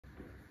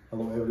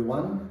Hello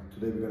everyone,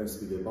 today we're going to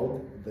speak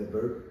about the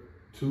verb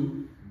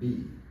to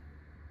be.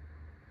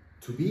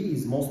 To be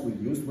is mostly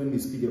used when we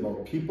speak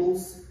about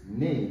people's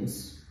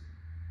names,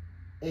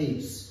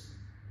 ages,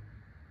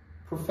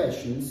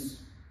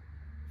 professions,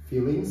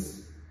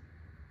 feelings,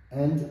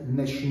 and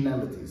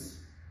nationalities.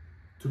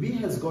 To be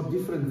has got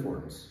different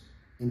forms.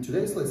 In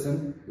today's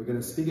lesson, we're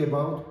going to speak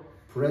about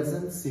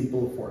present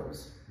simple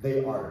forms.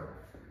 They are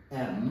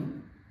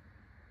am,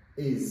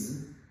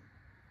 is,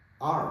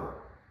 are.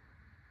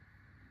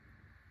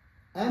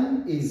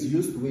 Am is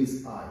used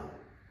with I.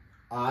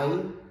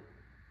 I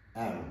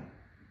am.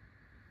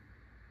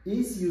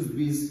 Is used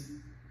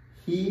with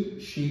he,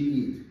 she,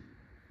 it.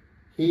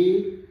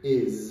 He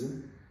is,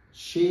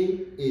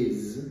 she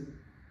is,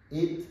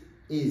 it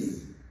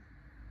is.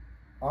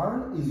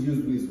 Are is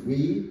used with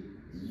we,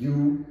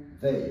 you,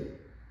 they.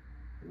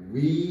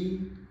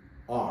 We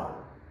are.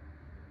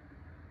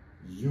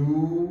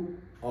 You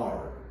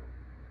are.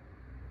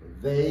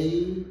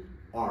 They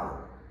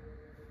are.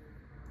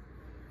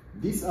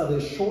 These are the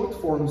short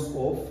forms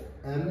of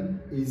am,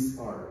 is,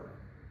 are.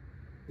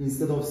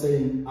 Instead of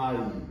saying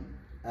I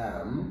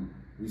am,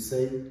 we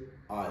say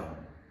I am.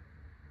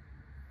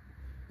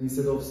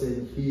 Instead of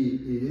saying he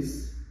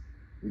is,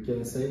 we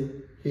can say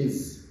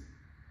his.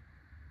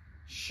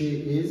 She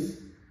is,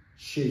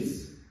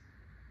 she's.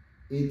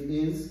 It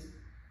is,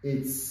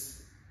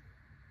 it's.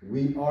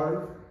 We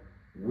are,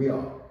 we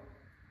are.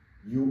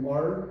 You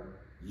are,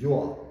 you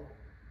are.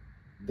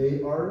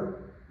 They are,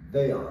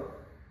 they are.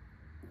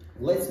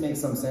 Let's make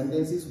some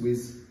sentences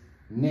with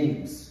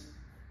names.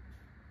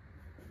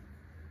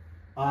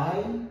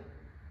 I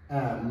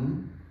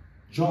am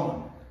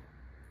John.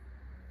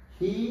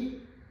 He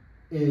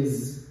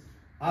is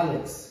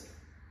Alex.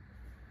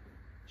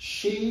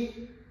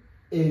 She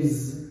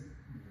is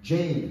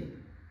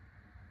Jane.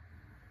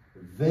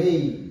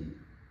 They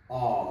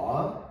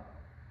are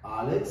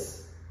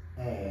Alex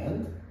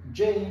and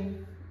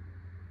Jane.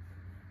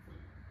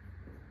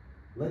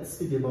 Let's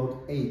speak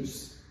about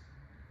ages.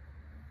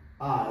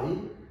 I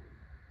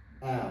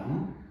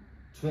am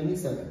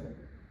 27.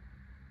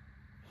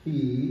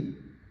 He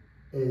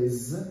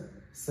is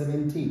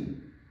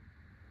 17.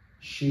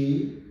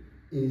 She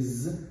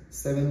is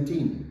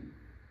 17.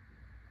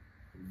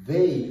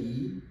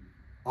 They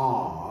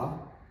are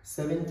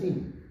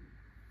 17.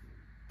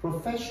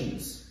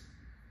 Professions.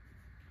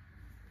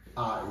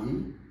 I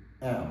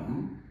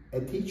am a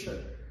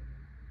teacher.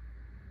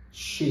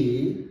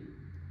 She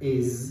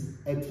is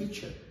a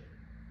teacher.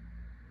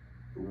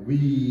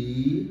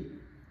 We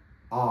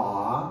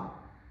are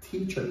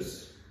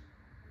teachers.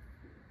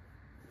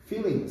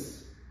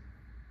 Feelings.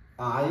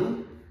 I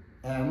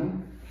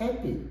am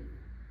happy.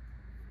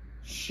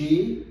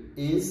 She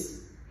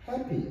is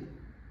happy.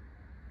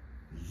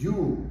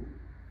 You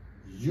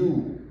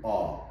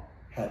are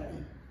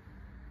happy.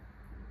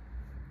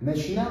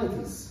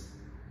 Nationalities.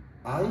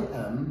 I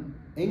am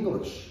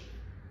English.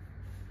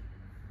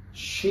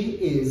 She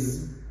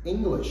is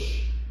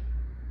English.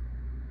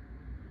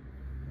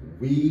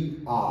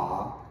 We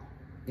are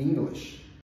English.